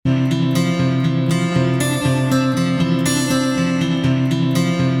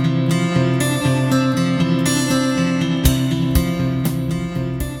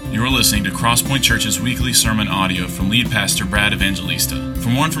Crosspoint Church's weekly sermon audio from lead pastor Brad Evangelista. For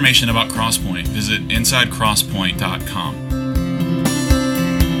more information about Crosspoint, visit insidecrosspoint.com.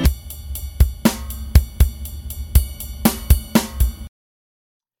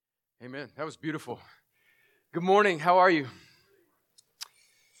 Amen. That was beautiful. Good morning. How are you?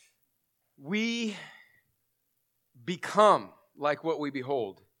 We become like what we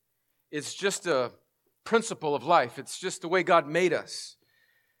behold. It's just a principle of life. It's just the way God made us.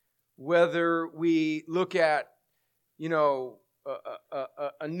 Whether we look at, a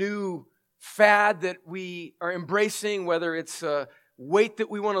new fad that we are embracing, whether it's a weight that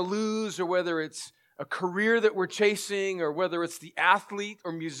we want to lose, or whether it's a career that we're chasing, or whether it's the athlete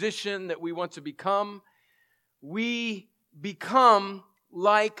or musician that we want to become, we become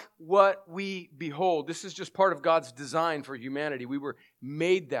like what we behold. This is just part of God's design for humanity. We were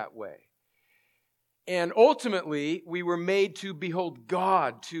made that way. And ultimately, we were made to behold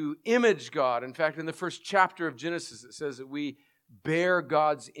God, to image God. In fact, in the first chapter of Genesis, it says that we bear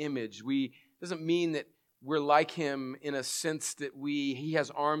God's image. Doesn't mean that we're like Him in a sense that He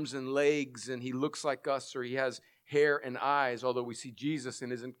has arms and legs and He looks like us, or He has hair and eyes, although we see Jesus in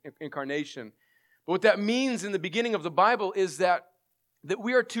His incarnation. But what that means in the beginning of the Bible is that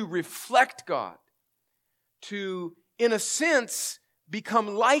we are to reflect God, to, in a sense, become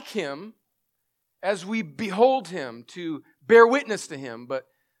like Him as we behold Him, to bear witness to Him. But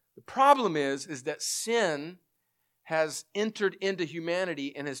the problem is that sin has entered into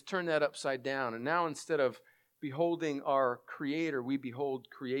humanity and has turned that upside down. And now instead of beholding our Creator, we behold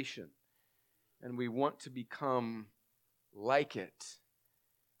creation. And we want to become like it.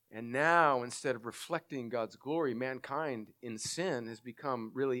 And now, instead of reflecting God's glory, mankind in sin has become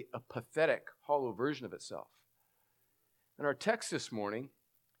really a pathetic, hollow version of itself. And our text this morning,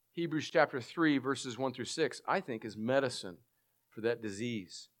 Hebrews chapter 3, verses 1 through 6, I think is medicine for that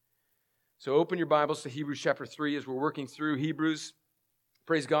disease. So open your Bibles to Hebrews chapter 3 as we're working through Hebrews.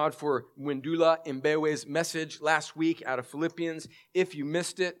 Praise God for Wendula Mbewe's message last week out of Philippians. If you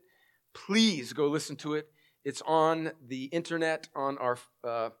missed it, please go listen to it. It's on the internet, on our,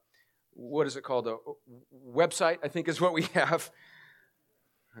 what is it called? A website, I think is what we have.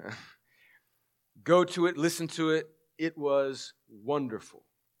 Go to it, listen to it. It was wonderful.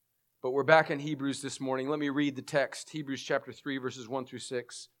 But we're back in Hebrews this morning. Let me read the text, Hebrews chapter 3, verses 1 through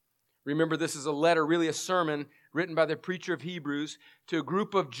 6. Remember, this is a letter, really a sermon, written by the preacher of Hebrews to a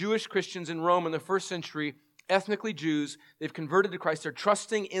group of Jewish Christians in Rome in the first century, ethnically Jews. They've converted to Christ. They're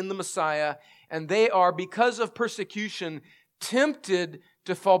trusting in the Messiah, and they are, because of persecution, tempted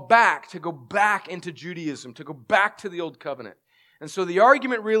to fall back, to go back into Judaism, to go back to the Old Covenant. And so the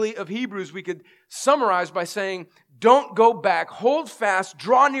argument really of Hebrews we could summarize by saying, don't go back, hold fast,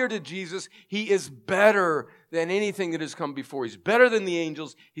 draw near to Jesus. He is better than anything that has come before. He's better than the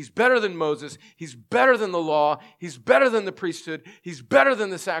angels. He's better than Moses. He's better than the law. He's better than the priesthood. He's better than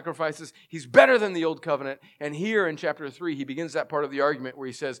the sacrifices. He's better than the Old Covenant. And here in chapter 3, he begins that part of the argument where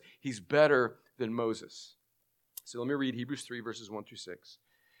he says, he's better than Moses. So let me read Hebrews 3, verses 1 through 6.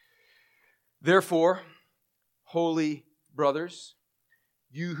 Therefore, holy brothers,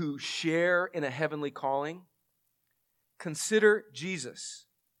 you who share in a heavenly calling, consider Jesus,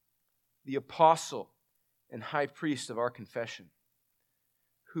 the apostle and high priest of our confession,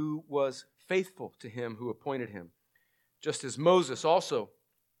 who was faithful to Him who appointed him, just as Moses also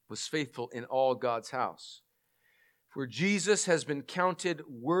was faithful in all God's house. For Jesus has been counted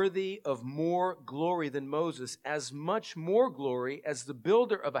worthy of more glory than Moses, as much more glory as the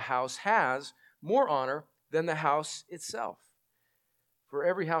builder of a house has more honor than the house itself. For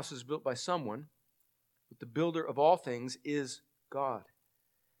every house is built by someone, but the builder of all things is God.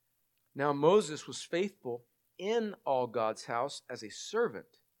 Now Moses was faithful in all God's house as a servant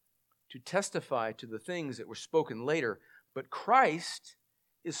to testify to the things that were spoken later, but Christ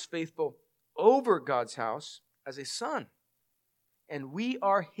is faithful over God's house as a son. And we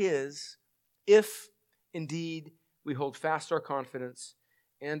are His if indeed we hold fast our confidence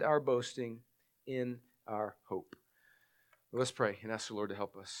and our boasting in our hope. Let's pray and ask the Lord to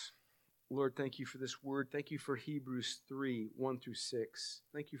help us. Lord, thank you for this word. Thank you for Hebrews 3, 1 through 6.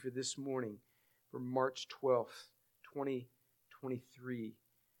 Thank you for this morning, for March 12th, 2023.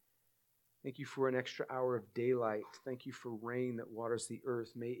 Thank you for an extra hour of daylight. Thank you for rain that waters the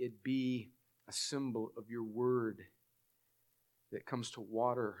earth. May it be a symbol of your word that comes to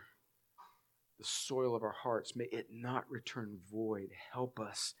water the soil of our hearts. May it not return void. Help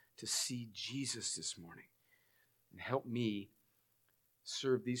us to see Jesus this morning. And help me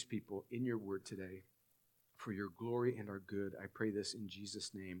serve these people in your word today for your glory and our good. I pray this in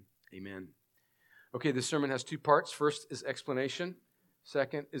Jesus' name. Amen. Okay, this sermon has two parts. First is explanation.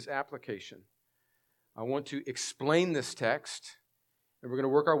 Second is application. I want to explain this text, and we're going to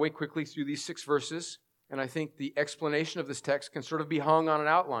work our way quickly through these 6 verses, and I think the explanation of this text can sort of be hung on an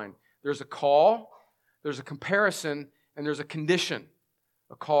outline. There's a call, there's a comparison, and there's a condition.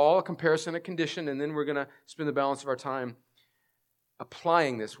 A call, a comparison, a condition, and then we're going to spend the balance of our time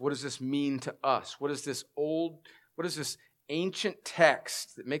applying this. What does this mean to us? What is this ancient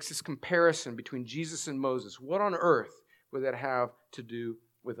text that makes this comparison between Jesus and Moses? What on earth would that have to do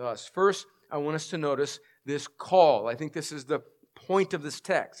with us? First, I want us to notice this call. I think this is the point of this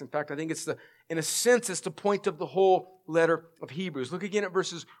text. In fact, I think in a sense, it's the point of the whole letter of Hebrews. Look again at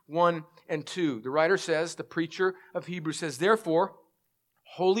verses 1 and 2. The writer says, the preacher of Hebrews says, "Therefore,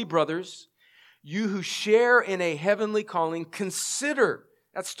 holy brothers, you who share in a heavenly calling, consider,"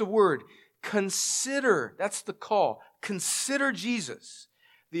 that's the word, consider, that's the call, consider Jesus,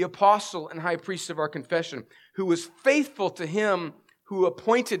 the apostle and high priest of our confession, who was faithful to him who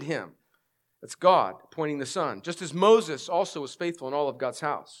appointed him. That's God appointing the Son, just as Moses also was faithful in all of God's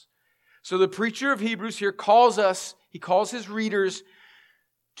house. So the preacher of Hebrews here calls his readers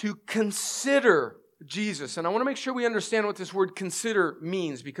to consider Jesus. And I want to make sure we understand what this word consider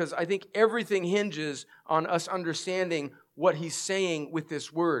means, because I think everything hinges on us understanding what he's saying with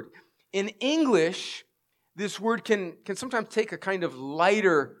this word. In English, this word can sometimes take a kind of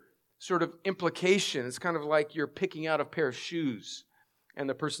lighter sort of implication. It's kind of like you're picking out a pair of shoes, and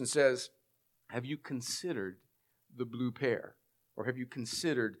the person says, "Have you considered the blue pair? Or have you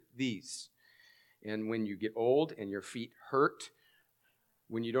considered these?" And when you get old and your feet hurt,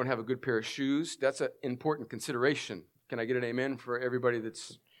 when you don't have a good pair of shoes, that's an important consideration. Can I get an amen for everybody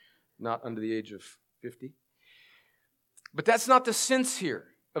that's not under the age of 50? But that's not the sense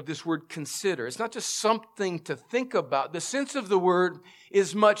here of this word consider. It's not just something to think about. The sense of the word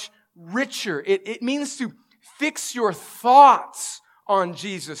is much richer. It means to fix your thoughts on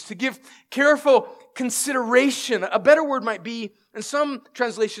Jesus, to give careful consideration. A better word might be, in some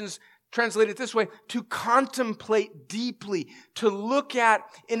translations, translate it this way, to contemplate deeply, to look at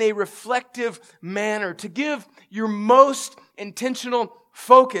in a reflective manner, to give your most intentional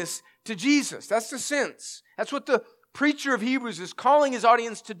focus to Jesus. That's the sense. That's what the preacher of Hebrews is calling his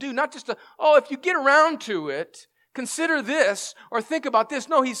audience to do. Not just to, if you get around to it, consider this or think about this.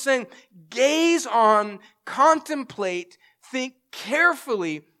 No, he's saying gaze on, contemplate, think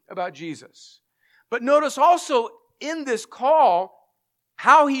carefully about Jesus. But notice also in this call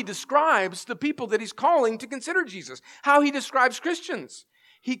how he describes the people that he's calling to consider Jesus, how he describes Christians.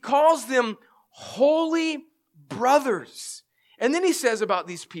 He calls them holy brothers. And then he says about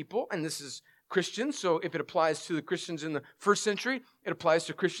these people, and this is Christians, so if it applies to the Christians in the first century, it applies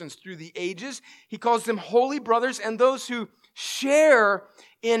to Christians through the ages. He calls them holy brothers and those who share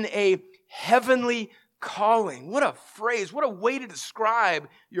in a heavenly calling. What a phrase, what a way to describe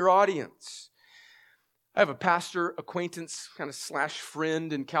your audience. I have a pastor acquaintance, kind of /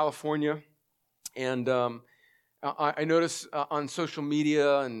 friend in California, and I notice on social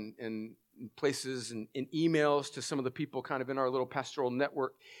media and places and in emails to some of the people kind of in our little pastoral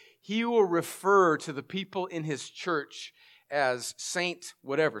network, he will refer to the people in his church as Saint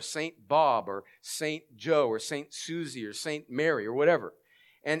whatever, Saint Bob or Saint Joe or Saint Susie or Saint Mary or whatever.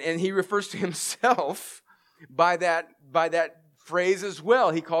 And he refers to himself by that phrase as well.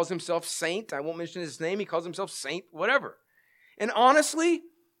 He calls himself Saint. I won't mention his name. He calls himself Saint whatever. And honestly,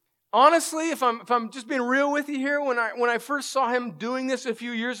 if I'm just being real with you here, when I first saw him doing this a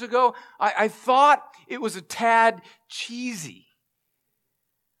few years ago, I thought it was a tad cheesy.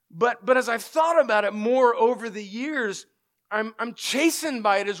 But as I've thought about it more over the years, I'm chastened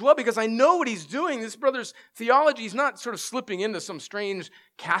by it as well, because I know what he's doing. This brother's theology is not sort of slipping into some strange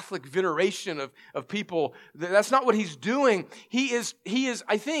Catholic veneration of people. That's not what he's doing. He is,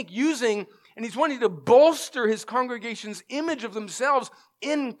 I think, using, and he's wanting to bolster his congregation's image of themselves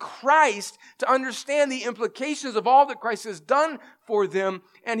in Christ to understand the implications of all that Christ has done for them.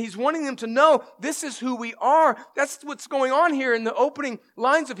 And he's wanting them to know this is who we are. That's what's going on here in the opening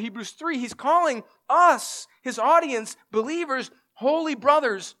lines of Hebrews 3. He's calling us, his audience, believers, holy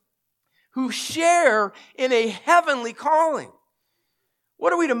brothers who share in a heavenly calling.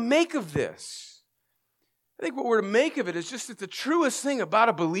 What are we to make of this? I think what we're to make of it is just that the truest thing about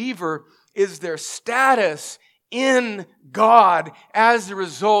a believer is their status in God as a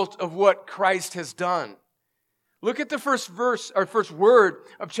result of what Christ has done. Look at the first verse, or first word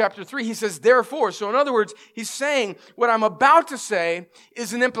of chapter 3. He says, therefore. So in other words, he's saying what I'm about to say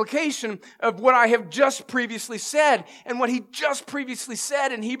is an implication of what I have just previously said. And what he just previously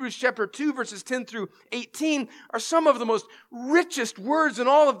said in Hebrews chapter 2, verses 10 through 18 are some of the most richest words in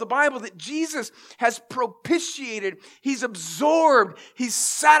all of the Bible that Jesus has propitiated. He's absorbed. He's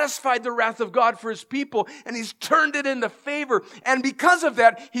satisfied the wrath of God for his people, and he's turned it into favor. And because of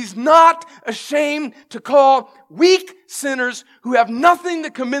that, he's not ashamed to call weak sinners who have nothing to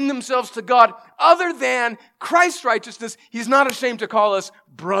commend themselves to God other than Christ's righteousness. He's not ashamed to call us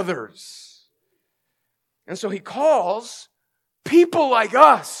brothers. And so he calls people like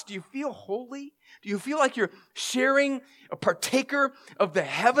us. Do you feel holy? Do you feel like you're sharing a partaker of the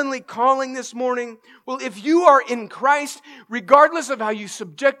heavenly calling this morning? Well, if you are in Christ, regardless of how you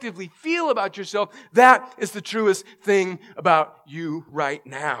subjectively feel about yourself, that is the truest thing about you right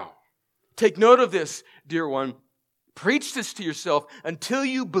now. Take note of this, dear one. Preach this to yourself until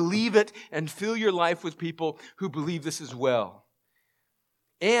you believe it and fill your life with people who believe this as well.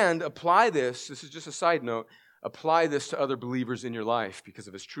 And apply this is just a side note, apply this to other believers in your life, because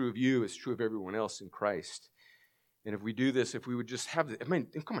if it's true of you, it's true of everyone else in Christ. And if we do this, if we would just have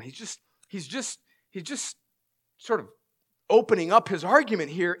come on, he's just sort of opening up his argument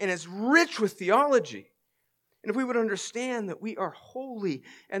here, and it's rich with theology. And if we would understand that we are holy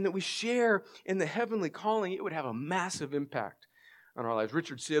and that we share in the heavenly calling, it would have a massive impact on our lives.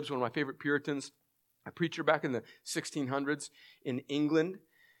 Richard Sibbes, one of my favorite Puritans, a preacher back in the 1600s in England,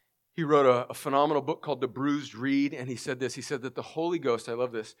 he wrote a phenomenal book called The Bruised Reed, and he said this. He said that the Holy Ghost, I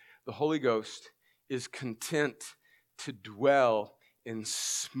love this, the Holy Ghost is content to dwell in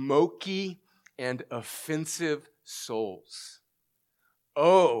smoky and offensive souls.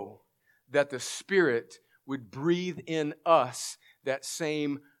 Oh, that the Spirit would breathe in us that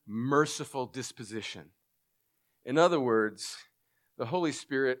same merciful disposition. In other words, the Holy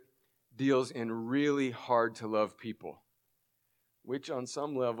Spirit deals in really hard to love people, which on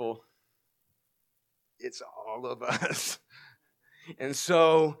some level, it's all of us. And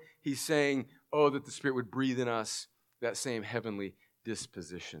so he's saying, oh, that the Spirit would breathe in us that same heavenly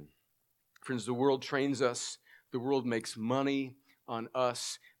disposition. Friends, the world trains us. The world makes money on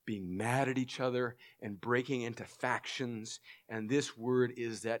us being mad at each other and breaking into factions. And this word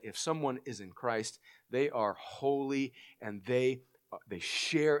is that if someone is in Christ, they are holy and they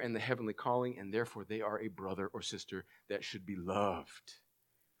share in the heavenly calling, and therefore they are a brother or sister that should be loved.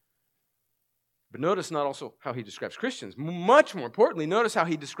 But notice not also how he describes Christians. Much more importantly, notice how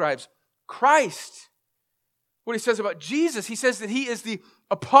he describes Christ. What he says about Jesus, he says that he is the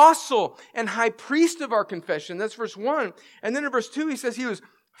apostle and high priest of our confession. That's verse 1. And then in verse 2, he says he was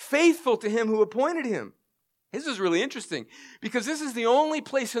faithful to him who appointed him. This is really interesting because this is the only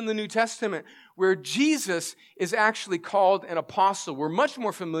place in the New Testament where Jesus is actually called an apostle. We're much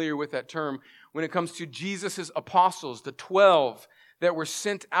more familiar with that term when it comes to Jesus' apostles, the 12 that were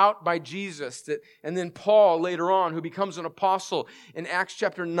sent out by Jesus, and then Paul later on, who becomes an apostle in Acts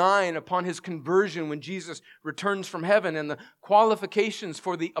chapter 9 upon his conversion when Jesus returns from heaven, and the qualifications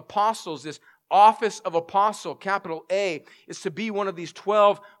for the apostles, this office of apostle, capital A, is to be one of these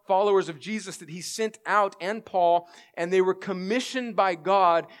 12 followers of Jesus that he sent out, and Paul, and they were commissioned by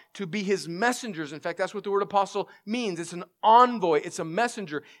God to be his messengers. In fact, that's what the word apostle means. It's an envoy. It's a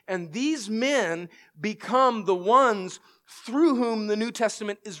messenger. And these men become the ones through whom the New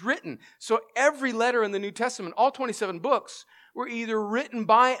Testament is written. So every letter in the New Testament, all 27 books, were either written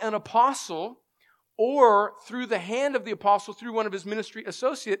by an apostle or through the hand of the apostle, through one of his ministry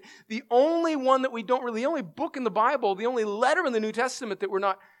associate. The only one that the only book in the Bible, the only letter in the New Testament that we're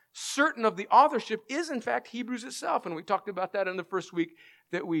not certain of the authorship is, in fact, Hebrews itself. And we talked about that in the first week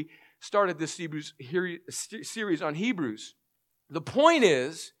that we started this series on Hebrews. The point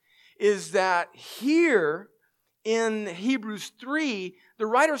is that here in Hebrews 3, the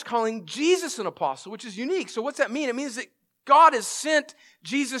writer is calling Jesus an apostle, which is unique. So what's that mean? It means that God has sent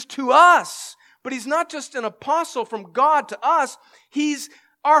Jesus to us. But he's not just an apostle from God to us. He's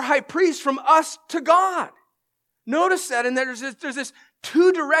our high priest from us to God. Notice that, and there's this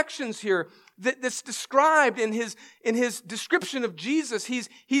two directions here that's described in his description of Jesus.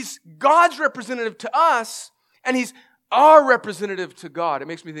 He's God's representative to us, and he's our representative to God. It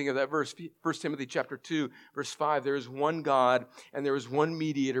makes me think of that verse, 1 Timothy chapter 2, verse 5. There is one God, and there is one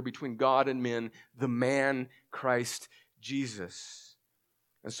mediator between God and men, the man Christ Jesus.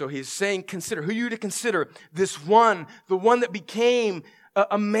 And so he's saying, consider, who are you to consider? This one, the one that became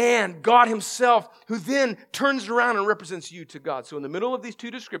a man, God himself, who then turns around and represents you to God. So in the middle of these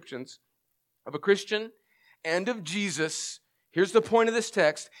two descriptions of a Christian and of Jesus, here's the point of this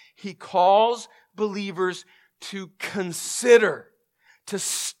text. He calls believers to consider, to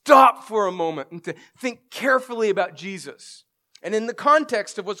stop for a moment and to think carefully about Jesus. And in the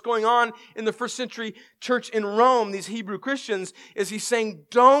context of what's going on in the first century church in Rome, these Hebrew Christians, is he's saying,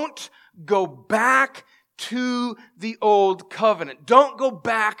 don't go back to the old covenant. Don't go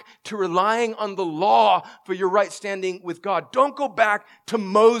back to relying on the law for your right standing with God. Don't go back to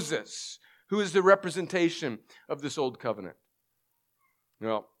Moses, who is the representation of this old covenant.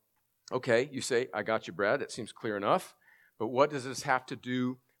 Well, okay, you say, I got you, Brad. That seems clear enough. But what does this have to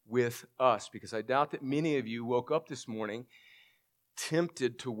do with us? Because I doubt that many of you woke up this morning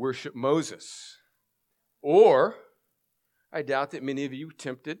tempted to worship Moses. Or I doubt that many of you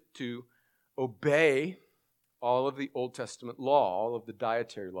tempted to obey all of the Old Testament law, all of the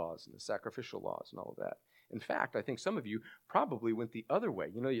dietary laws and the sacrificial laws and all of that. In fact, I think some of you probably went the other way.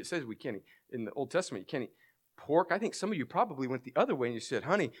 You know, it says we can't eat, in the Old Testament, you can't eat pork. I think some of you probably went the other way and you said,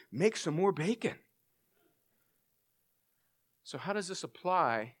 honey, make some more bacon. So how does this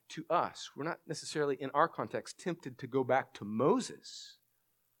apply to us? We're not necessarily, in our context, tempted to go back to Moses.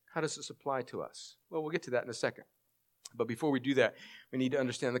 How does this apply to us? Well, we'll get to that in a second. But before we do that, we need to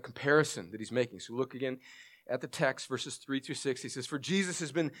understand the comparison that he's making. So look again at the text, verses 3 through 6. He says, for Jesus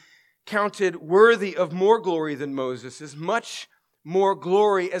has been counted worthy of more glory than Moses, as much more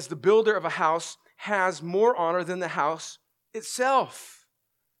glory as the builder of a house has more honor than the house itself.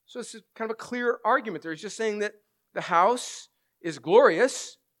 So it's kind of a clear argument there. He's just saying that the house is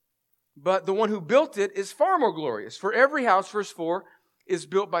glorious, but the one who built it is far more glorious. For every house, verse 4, is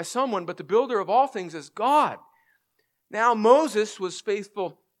built by someone, but the builder of all things is God. Now Moses was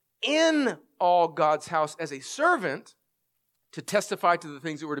faithful in all God's house as a servant to testify to the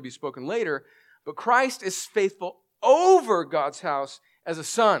things that were to be spoken later, but Christ is faithful over God's house as a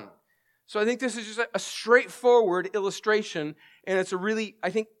son. So I think this is just a straightforward illustration, and it's a really,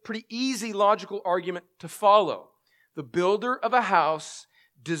 I think, pretty easy logical argument to follow. The builder of a house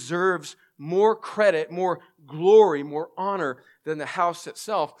deserves more credit, more glory, more honor than the house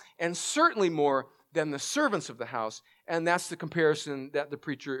itself, and certainly more than the servants of the house. And that's the comparison that the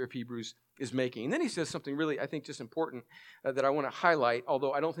preacher of Hebrews is making. And then he says something really, I think, just important that I want to highlight,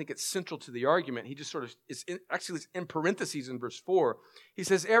 although I don't think it's central to the argument. He just sort of, it's in parentheses in verse 4. He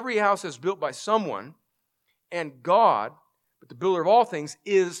says, every house is built by someone, and God, but the builder of all things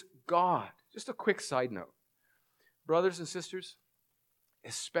is God. Just a quick side note. Brothers and sisters,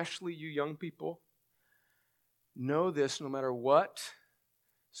 especially you young people, know this: no matter what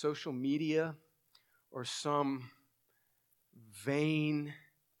social media or some vain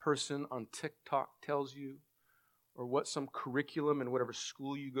person on TikTok tells you, or what some curriculum in whatever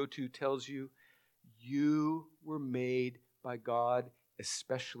school you go to tells you, you were made by God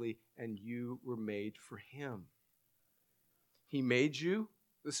especially, and you were made for Him. He made you,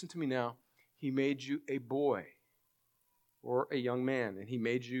 listen to me now, He made you a boy or a young man, and He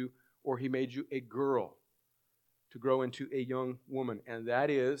made you a girl to grow into a young woman, and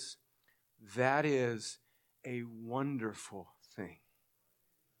that is a wonderful thing.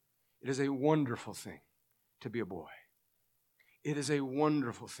 It is a wonderful thing to be a boy. It is a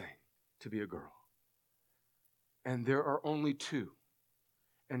wonderful thing to be a girl. And there are only two.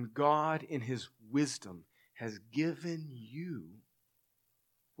 And God, in His wisdom, has given you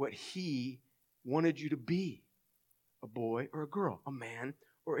what He wanted you to be: a boy or a girl, a man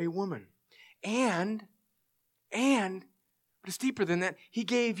or a woman. And it's deeper than that. He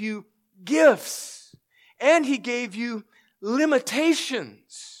gave you gifts, and He gave you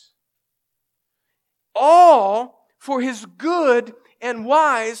limitations, all for His good and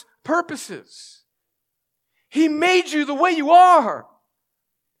wise purposes. He made you the way you are.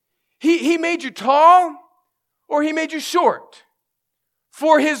 He made you tall, or He made you short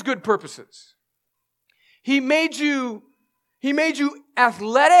for His good purposes. He made you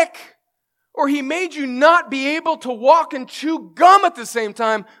athletic, or He made you not be able to walk and chew gum at the same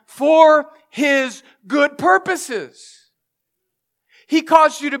time for His good purposes. He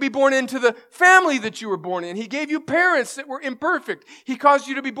caused you to be born into the family that you were born in. He gave you parents that were imperfect. He caused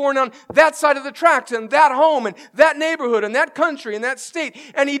you to be born on that side of the tracks, and that home, and that neighborhood, and that country, and that state.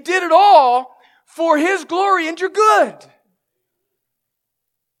 And He did it all for His glory and your good.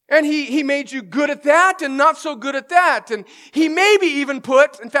 And he made you good at that and not so good at that. And He maybe even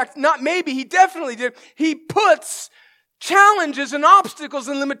put, in fact, not maybe, He definitely did, He puts challenges and obstacles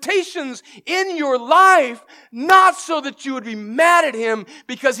and limitations in your life, not so that you would be mad at Him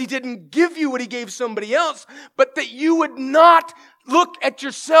because He didn't give you what He gave somebody else, but that you would not look at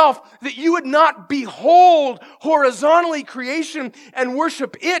yourself, that you would not behold horizontally creation and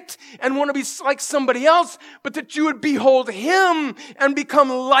worship it and want to be like somebody else, but that you would behold Him and become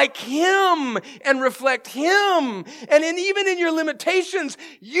like Him and reflect Him. And even in your limitations,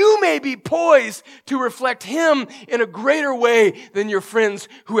 you may be poised to reflect Him in a greater way than your friends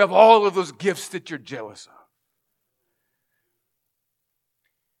who have all of those gifts that you're jealous of.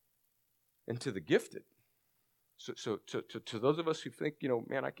 And to the gifted, So to those of us who think,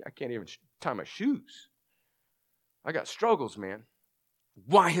 man, I can't even tie my shoes. I got struggles, man.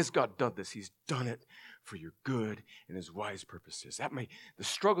 Why has God done this? He's done it for your good and His wise purposes. The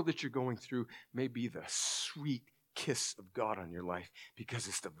struggle that you're going through may be the sweet kiss of God on your life, because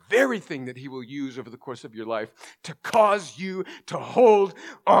it's the very thing that He will use over the course of your life to cause you to hold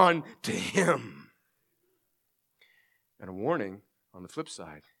on to Him. And a warning on the flip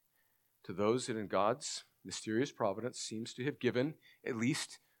side to those that in God's mysterious providence seems to have given at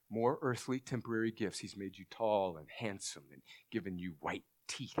least more earthly temporary gifts. He's made you tall and handsome and given you white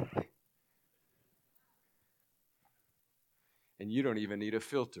teeth. And you don't even need a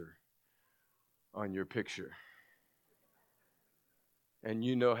filter on your picture. And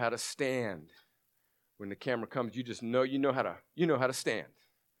you know how to stand. When the camera comes, you just know you know how to stand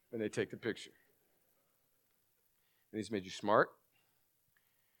when they take the picture. And He's made you smart.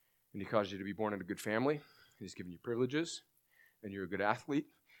 And He caused you to be born in a good family. He's given you privileges. And you're a good athlete.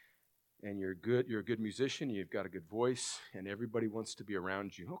 And you're a good musician. You've got a good voice. And everybody wants to be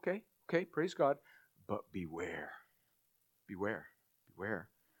around you. Okay, praise God. But beware. Beware. Beware.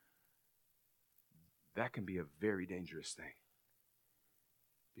 That can be a very dangerous thing.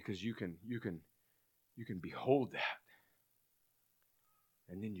 Because you can behold that.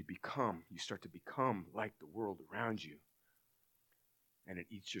 And then you start to become like the world around you. And it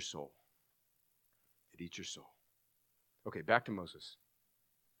eats your soul. It eats your soul. Okay, back to Moses.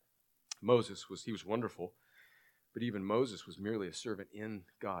 Moses was wonderful, but even Moses was merely a servant in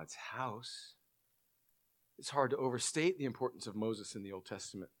God's house. It's hard to overstate the importance of Moses in the Old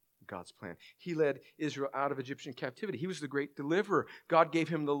Testament, God's plan. He led Israel out of Egyptian captivity. He was the great deliverer. God gave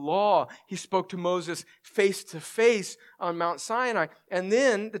him the law. He spoke to Moses face to face on Mount Sinai. And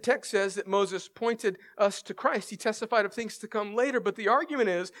then the text says that Moses pointed us to Christ. He testified of things to come later. But the argument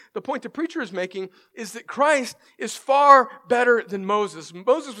is, the point the preacher is making, is that Christ is far better than Moses.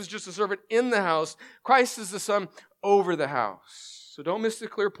 Moses was just a servant in the house. Christ is the son over the house. So don't miss the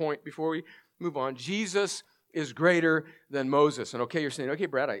clear point before we move on. Jesus is greater than Moses. And okay, you're saying, okay,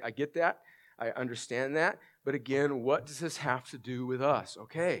 Brad, I get that. I understand that. But again, what does this have to do with us?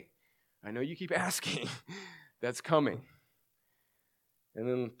 Okay, I know you keep asking. That's coming. And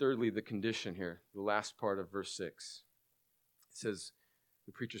then thirdly, the condition here, the last part of verse 6. It says,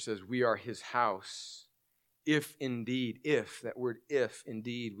 the preacher says, we are His house, if indeed,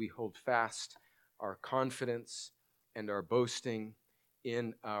 we hold fast our confidence and our boasting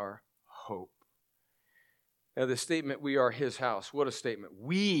in our hope. Now, the statement, we are His house, what a statement.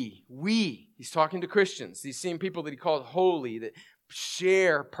 We, He's talking to Christians, these same people that He called holy, that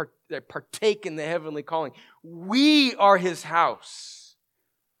that partake in the heavenly calling. We are His house.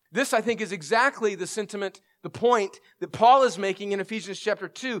 This, I think, is exactly the sentiment, the point that Paul is making in Ephesians chapter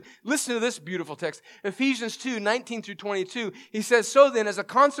 2. Listen to this beautiful text. Ephesians 2, 19 through 22. He says, so then, as a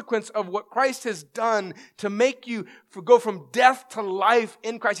consequence of what Christ has done to make you go from death to life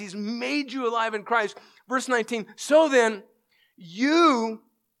in Christ, He's made you alive in Christ. Verse 19, so then, you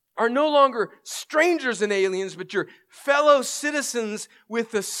are no longer strangers and aliens, but you're fellow citizens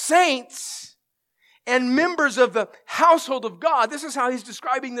with the saints and members of the household of God. This is how he's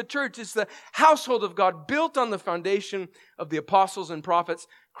describing the church. It's the household of God built on the foundation of the apostles and prophets,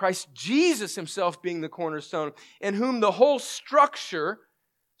 Christ Jesus Himself being the cornerstone, in whom the whole structure,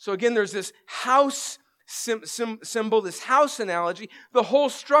 so again, there's this house symbol, this house analogy, the whole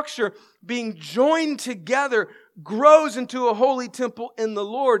structure being joined together grows into a holy temple in the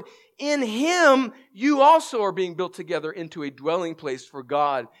Lord. In Him, you also are being built together into a dwelling place for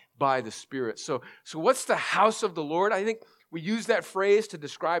God by the Spirit. So what's the house of the Lord? I think we use that phrase to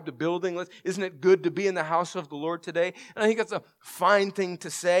describe the building. Isn't it good to be in the house of the Lord today? And I think that's a fine thing to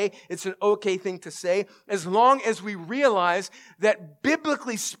say. It's an okay thing to say, as long as we realize that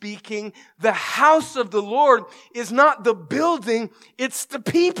biblically speaking, the house of the Lord is not the building, it's the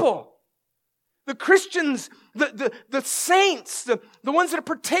people. The Christians, the saints, the ones that have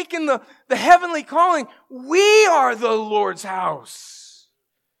partaken the heavenly calling, we are the Lord's house.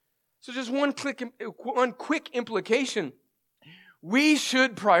 So just one quick implication. We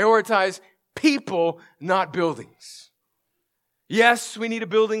should prioritize people, not buildings. Yes, we need a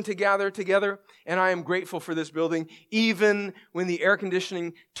building to gather together, and I am grateful for this building, even when the air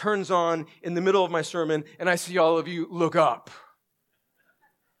conditioning turns on in the middle of my sermon and I see all of you look up.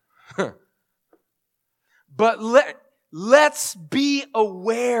 But let's be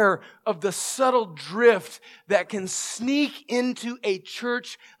aware of the subtle drift that can sneak into a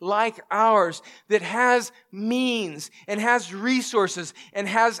church like ours that has means and has resources and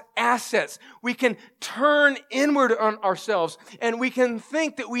has assets. We can turn inward on ourselves and we can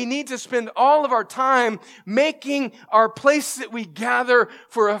think that we need to spend all of our time making our place that we gather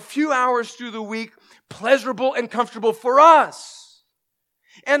for a few hours through the week pleasurable and comfortable for us.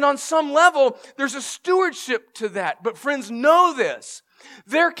 And on some level, there's a stewardship to that. But friends, know this.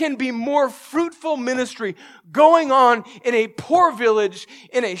 There can be more fruitful ministry going on in a poor village,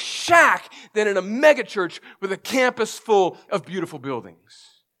 in a shack, than in a megachurch with a campus full of beautiful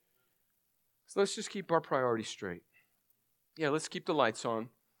buildings. So let's just keep our priorities straight. Yeah, let's keep the lights on.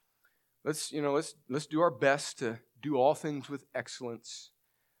 Let's do our best to do all things with excellence.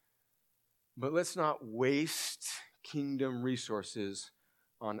 But let's not waste kingdom resources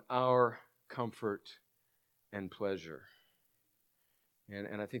on our comfort and pleasure.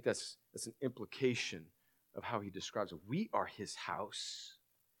 And I think that's an implication of how he describes it. We are his house.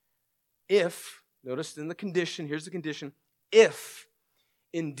 If, notice in the condition, here's the condition, if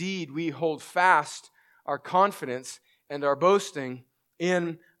indeed we hold fast our confidence and our boasting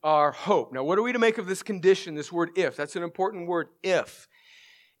in our hope. Now, what are we to make of this condition, this word if? That's an important word, if.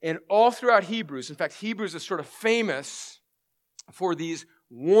 And all throughout Hebrews, in fact, Hebrews is sort of famous for these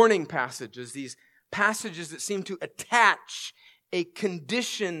warning passages, these passages that seem to attach a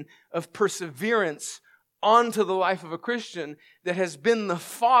condition of perseverance onto the life of a Christian that has been the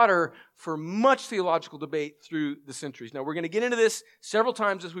fodder for much theological debate through the centuries. Now, we're going to get into this several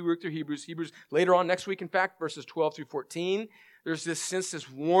times as we work through Hebrews. Hebrews later on next week, in fact, verses 12 through 14. There's this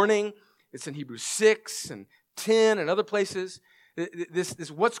warning. It's in Hebrews 6 and 10 and other places. This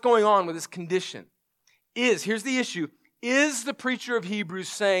what's going on with this condition here's the issue. Is the preacher of Hebrews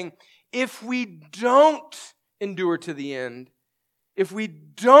saying, if we don't endure to the end, if we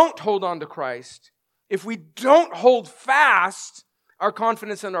don't hold on to Christ, if we don't hold fast our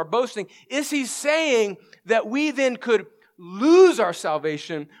confidence and our boasting, is he saying that we then could lose our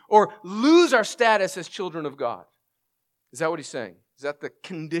salvation or lose our status as children of God? Is that what he's saying? Is that the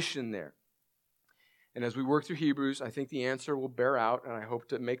condition there? And as we work through Hebrews, I think the answer will bear out, and I hope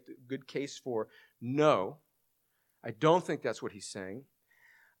to make a good case for no. I don't think that's what he's saying.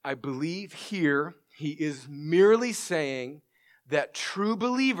 I believe here he is merely saying that true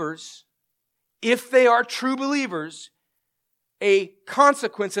believers, if they are true believers, a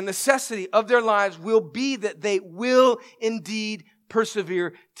consequence, a necessity of their lives will be that they will indeed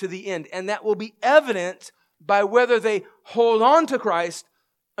persevere to the end. And that will be evident by whether they hold on to Christ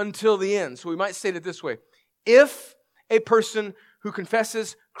until the end. So we might state it this way. If a person who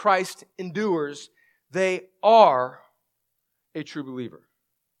confesses Christ endures, they are a true believer.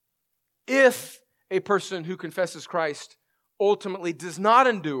 If a person who confesses Christ ultimately does not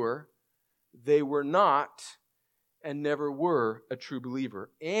endure, they were not and never were a true believer.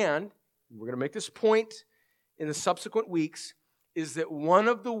 And we're going to make this point in the subsequent weeks, is that one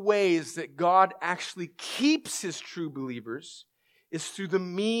of the ways that God actually keeps his true believers is through the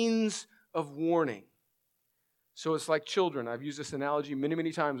means of warning. So it's like children. I've used this analogy many,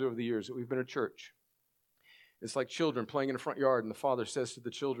 many times over the years that we've been at church. It's like children playing in the front yard, and the father says to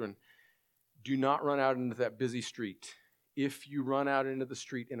the children, do not run out into that busy street. If you run out into the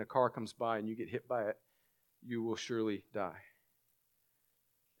street and a car comes by and you get hit by it, you will surely die.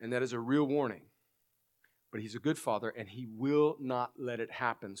 And that is a real warning. But he's a good father, and he will not let it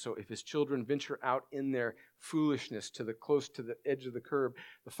happen. So if his children venture out in their foolishness close to the edge of the curb,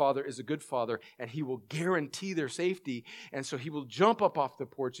 the father is a good father, and he will guarantee their safety. And so he will jump up off the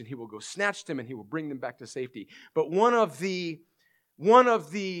porch, and he will go snatch them, and he will bring them back to safety. But one of the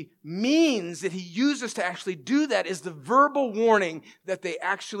means that he uses to actually do that is the verbal warning that they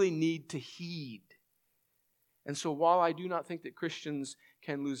actually need to heed. And so while I do not think that Christians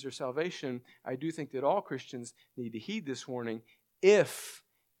can lose their salvation, I do think that all Christians need to heed this warning if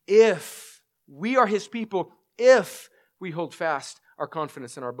we are his people, if we hold fast our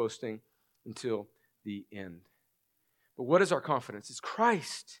confidence and our boasting until the end. But what is our confidence? It's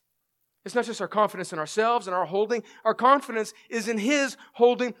Christ. It's not just our confidence in ourselves and our holding. Our confidence is in his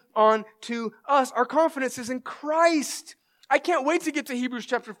holding on to us. Our confidence is in Christ. I can't wait to get to Hebrews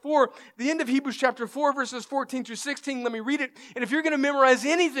chapter 4. The end of Hebrews chapter 4, verses 14 through 16. Let me read it. And if you're going to memorize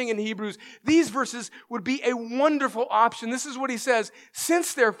anything in Hebrews, these verses would be a wonderful option. This is what he says.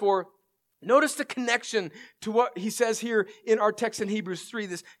 Since, therefore, Notice the connection to what he says here in our text in Hebrews 3,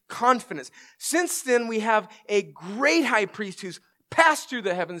 this confidence. Since then, we have a great high priest who's passed through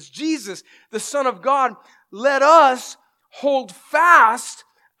the heavens, Jesus, the Son of God. Let us hold fast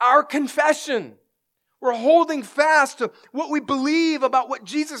our confession. We're holding fast to what we believe about what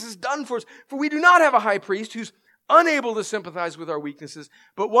Jesus has done for us. For we do not have a high priest who's unable to sympathize with our weaknesses,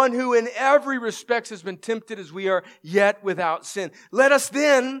 but one who in every respect has been tempted as we are, yet without sin. Let us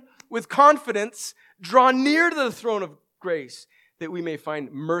then, with confidence, draw near to the throne of grace, that we may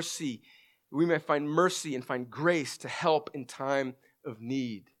find mercy. We may find mercy and find grace to help in time of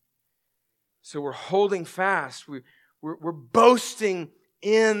need. So we're holding fast. We're boasting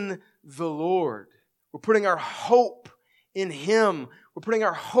in the Lord. We're putting our hope in Him. We're putting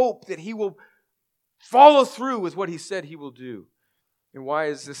our hope that He will follow through with what He said He will do. And why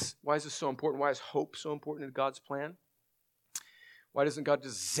is this so important? Why is hope so important in God's plan? Why doesn't God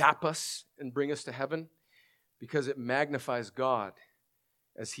just zap us and bring us to heaven? Because it magnifies God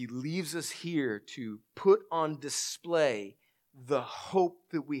as He leaves us here to put on display the hope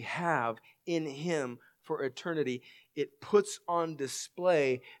that we have in Him for eternity. It puts on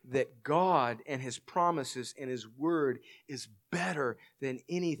display that God and His promises and His Word is better than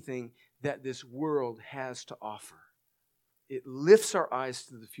anything that this world has to offer. It lifts our eyes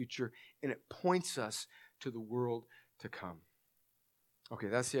to the future and it points us to the world to come. Okay,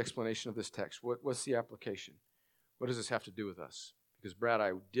 that's the explanation of this text. What's the application? What does this have to do with us? Because Brad,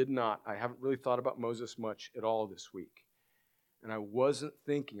 I haven't really thought about Moses much at all this week. And I wasn't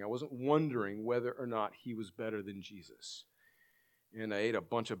wondering whether or not he was better than Jesus. And I ate a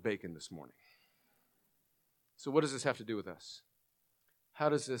bunch of bacon this morning. So what does this have to do with us? How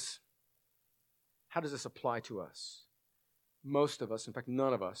does this apply to us? Most of us, in fact,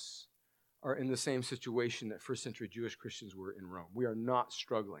 none of us, are in the same situation that first century Jewish Christians were in Rome. We are not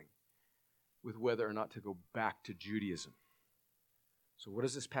struggling with whether or not to go back to Judaism. So what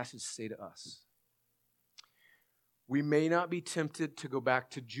does this passage say to us? We may not be tempted to go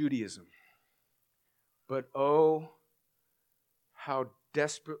back to Judaism, but oh, how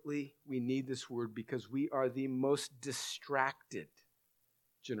desperately we need this word, because we are the most distracted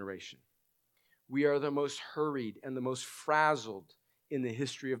generation. We are the most hurried and the most frazzled in the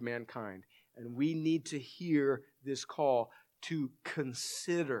history of mankind. And we need to hear this call to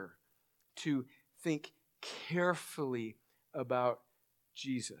consider, to think carefully about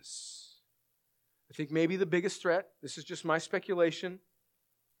Jesus. I think maybe the biggest threat, this is just my speculation,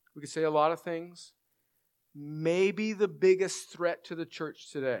 we could say a lot of things, maybe the biggest threat to the church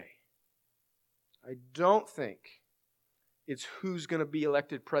today, I don't think it's who's going to be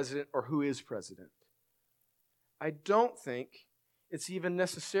elected president or who is president. I don't think it's even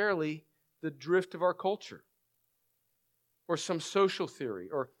necessarily the drift of our culture or some social theory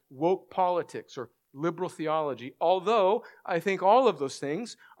or woke politics or liberal theology, although I think all of those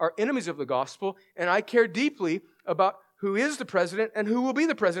things are enemies of the gospel, and I care deeply about who is the president and who will be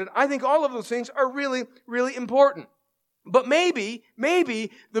the president. I think all of those things are really, really important. But maybe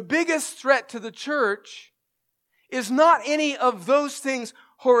the biggest threat to the church is not any of those things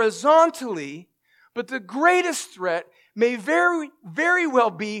horizontally, but the greatest threat may very, very well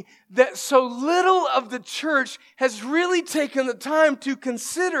be that so little of the church has really taken the time to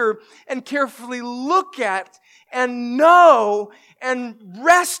consider and carefully look at and know and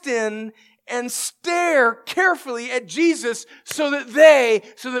rest in and stare carefully at Jesus so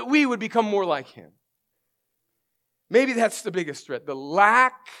that we would become more like Him. Maybe that's the biggest threat, the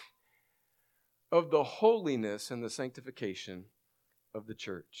lack of the holiness and the sanctification of the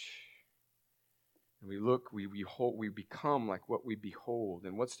church. And we look, we become like what we behold.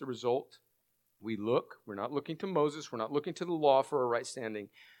 And what's the result? We look, we're not looking to Moses, we're not looking to the law for a right standing,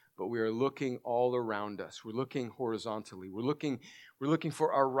 but we are looking all around us. We're looking horizontally. We're looking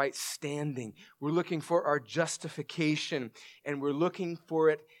for our right standing. We're looking for our justification. And we're looking for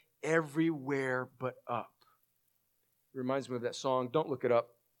it everywhere but up. It reminds me of that song, Don't Look It Up.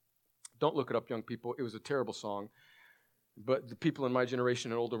 Don't look it up, young people. It was a terrible song. But the people in my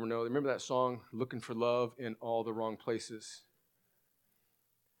generation and older will know. Remember that song, Looking for Love in All the Wrong Places?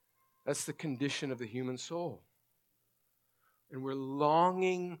 That's the condition of the human soul. And we're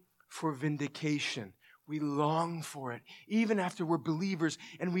longing for vindication. We long for it, even after we're believers,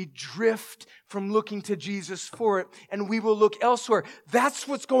 and we drift from looking to Jesus for it, and we will look elsewhere. That's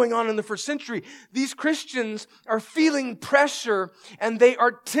what's going on in the first century. These Christians are feeling pressure, and they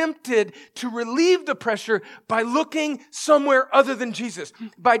are tempted to relieve the pressure by looking somewhere other than Jesus,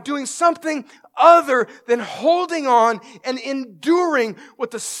 by doing something other than holding on and enduring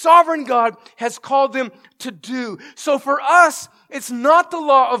what the sovereign God has called them to do. So for us, it's not the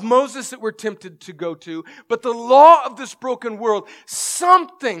law of Moses that we're tempted to go to, but the law of this broken world.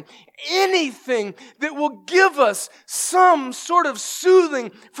 Something, anything that will give us some sort of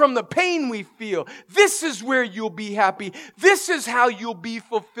soothing from the pain we feel. This is where you'll be happy. This is how you'll be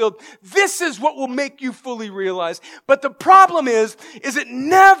fulfilled. This is what will make you fully realize. But the problem is it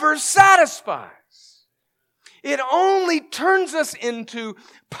never satisfies. It only turns us into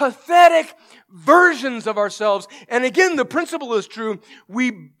pathetic versions of ourselves. And again, the principle is true. We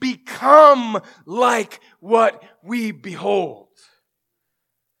become like what we behold.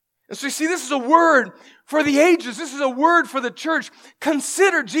 And so you see, this is a word for the ages. This is a word for the church.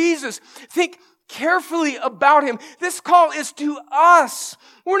 Consider Jesus. Think carefully about him. This call is to us.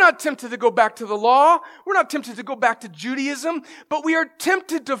 We're not tempted to go back to the law. We're not tempted to go back to Judaism, but we are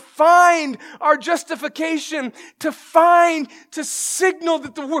tempted to find our justification, to signal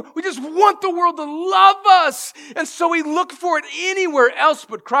that we just want the world to love us. And so we look for it anywhere else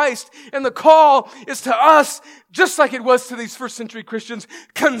but Christ. And the call is to us, just like it was to these first century Christians.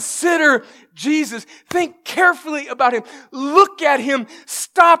 Consider Jesus. Think carefully about him. Look at him.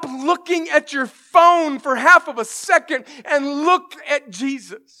 Stop looking at your phone for half of a second and look at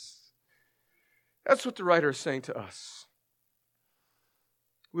Jesus. That's what the writer is saying to us.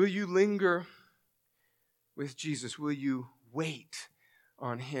 Will you linger with Jesus? Will you wait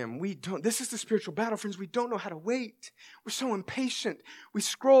on him? This is the spiritual battle, friends. We don't know how to wait. We're so impatient. We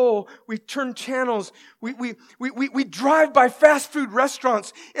scroll, we turn channels, we drive by fast food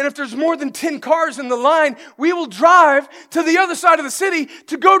restaurants, and if there's more than 10 cars in the line, we will drive to the other side of the city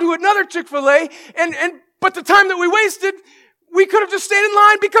to go to another Chick-fil-A, but the time that we wasted, we could have just stayed in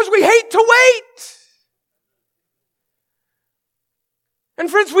line because we hate to wait.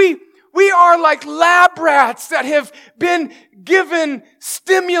 And friends, we are like lab rats that have been given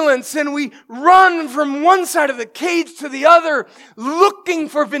stimulants, and we run from one side of the cage to the other looking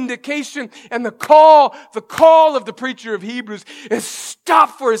for vindication. And the call of the preacher of Hebrews is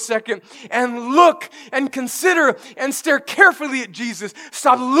stop for a second and look and consider and stare carefully at Jesus.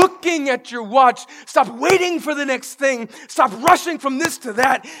 Stop looking at your watch. Stop waiting for the next thing. Stop rushing from this to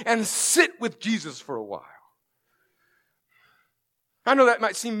that and sit with Jesus for a while. I know that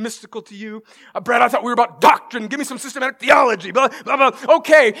might seem mystical to you. Brad, I thought we were about doctrine. Give me some systematic theology. Blah, blah, blah.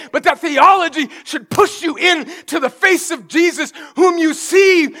 Okay, but that theology should push you into the face of Jesus, whom you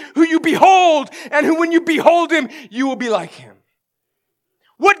see, who you behold, and who when you behold him, you will be like him.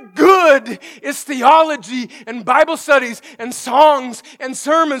 What good is theology and Bible studies and songs and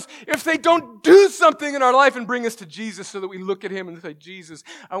sermons if they don't do something in our life and bring us to Jesus so that we look at him and say, Jesus,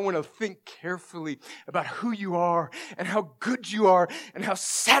 I want to think carefully about who you are and how good you are and how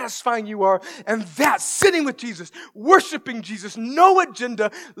satisfying you are. And that, sitting with Jesus, worshiping Jesus, no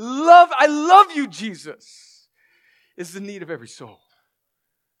agenda, I love you, Jesus, is the need of every soul.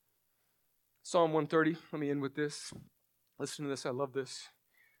 Psalm 130, let me end with this. Listen to this, I love this.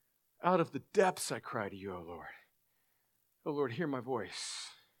 Out of the depths I cry to you, O Lord. O Lord, hear my voice.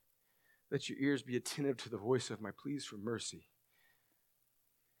 Let your ears be attentive to the voice of my pleas for mercy.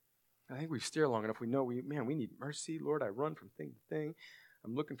 I think we've stared long enough. We know we need mercy. Lord, I run from thing to thing.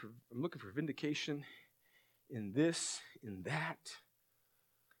 I'm looking for vindication in this, in that.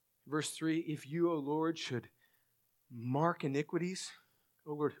 Verse 3, if you, O Lord, should mark iniquities,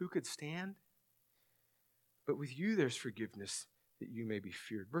 O Lord, who could stand? But with you there's forgiveness, that you may be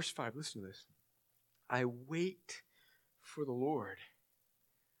feared. Verse 5, listen to this. I wait for the Lord.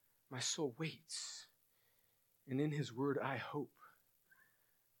 My soul waits, and in his word I hope.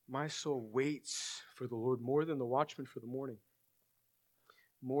 My soul waits for the Lord more than the watchman for the morning.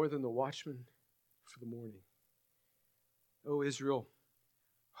 More than the watchman for the morning. O Israel,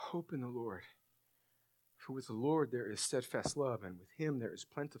 hope in the Lord. For with the Lord there is steadfast love, and with him there is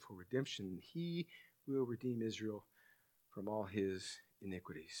plentiful redemption. He will redeem Israel from all his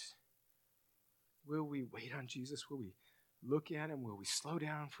iniquities. Will we wait on Jesus? Will we look at him? Will we slow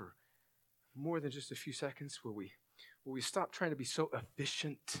down for more than just a few seconds? Will we stop trying to be so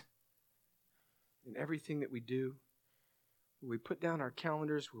efficient in everything that we do? Will we put down our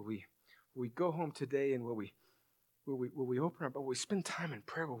calendars? Will we go home today and will we open up? Will we spend time in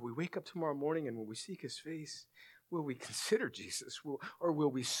prayer? Will we wake up tomorrow morning and will we seek his face? Will we consider Jesus? Or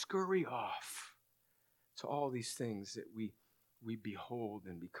will we scurry off to all these things that we behold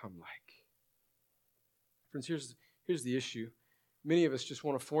and become like? Friends, here's the issue. Many of us just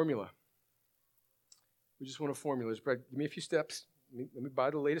want a formula. We just want a formula. Brad, give me a few steps. Let me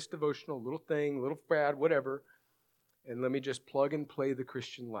buy the latest devotional, little thing, little fad, whatever, and let me just plug and play the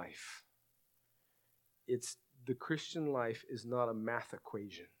Christian life. The Christian life is not a math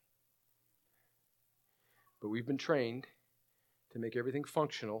equation. But we've been trained to make everything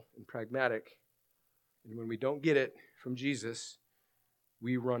functional and pragmatic. And when we don't get it from Jesus,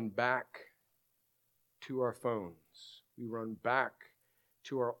 we run back to our phones. We run back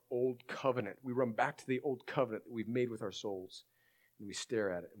to our old covenant. We run back to the old covenant that we've made with our souls. And we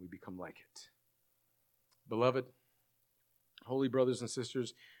stare at it and we become like it. Beloved, holy brothers and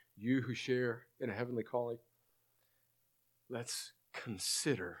sisters, you who share in a heavenly calling, let's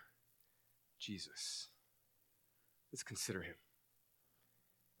consider Jesus. Let's consider him.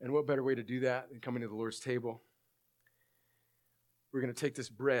 And what better way to do that than coming to the Lord's table? We're going to take this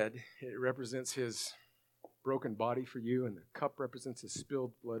bread. It represents his broken body for you, and the cup represents his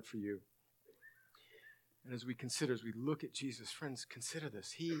spilled blood for you. And as we consider, as we look at Jesus, friends, consider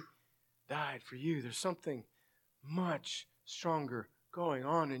this. He died for you. There's something much stronger going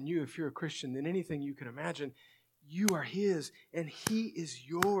on in you if you're a Christian than anything you can imagine. You are his, and he is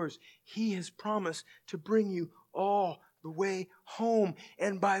yours. He has promised to bring you all the way home.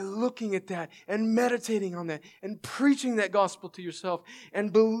 And by looking at that and meditating on that and preaching that gospel to yourself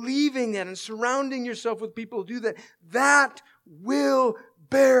and believing that and surrounding yourself with people who do that, that will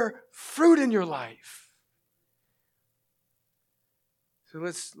bear fruit in your life. So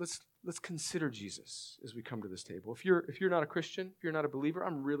let's consider Jesus as we come to this table. If you're not a Christian, if you're not a believer,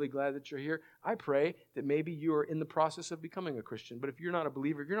 I'm really glad that you're here. I pray that maybe you are in the process of becoming a Christian. But if you're not a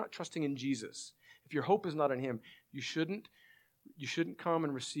believer, if you're not trusting in Jesus, if your hope is not in him, you shouldn't come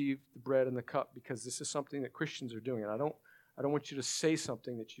and receive the bread and the cup, because this is something that Christians are doing. And I don't want you to say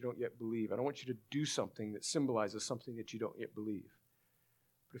something that you don't yet believe. I don't want you to do something that symbolizes something that you don't yet believe.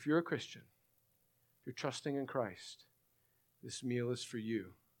 But if you're a Christian, if you're trusting in Christ, this meal is for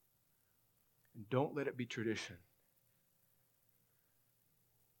you. And don't let it be tradition.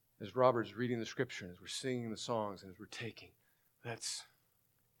 As Robert's reading the scripture, as we're singing the songs, and as we're taking, let's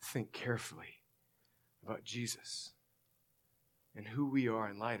think carefully about Jesus and who we are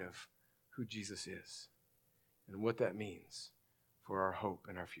in light of who Jesus is and what that means for our hope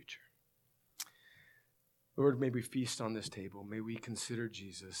and our future. Lord, may we feast on this table. May we consider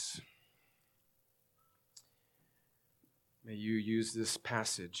Jesus. May you use this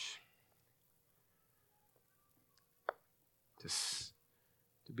passage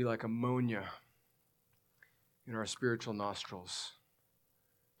to be like ammonia in our spiritual nostrils,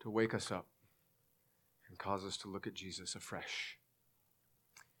 to wake us up and cause us to look at Jesus afresh.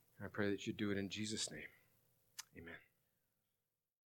 And I pray that you do it in Jesus' name. Amen.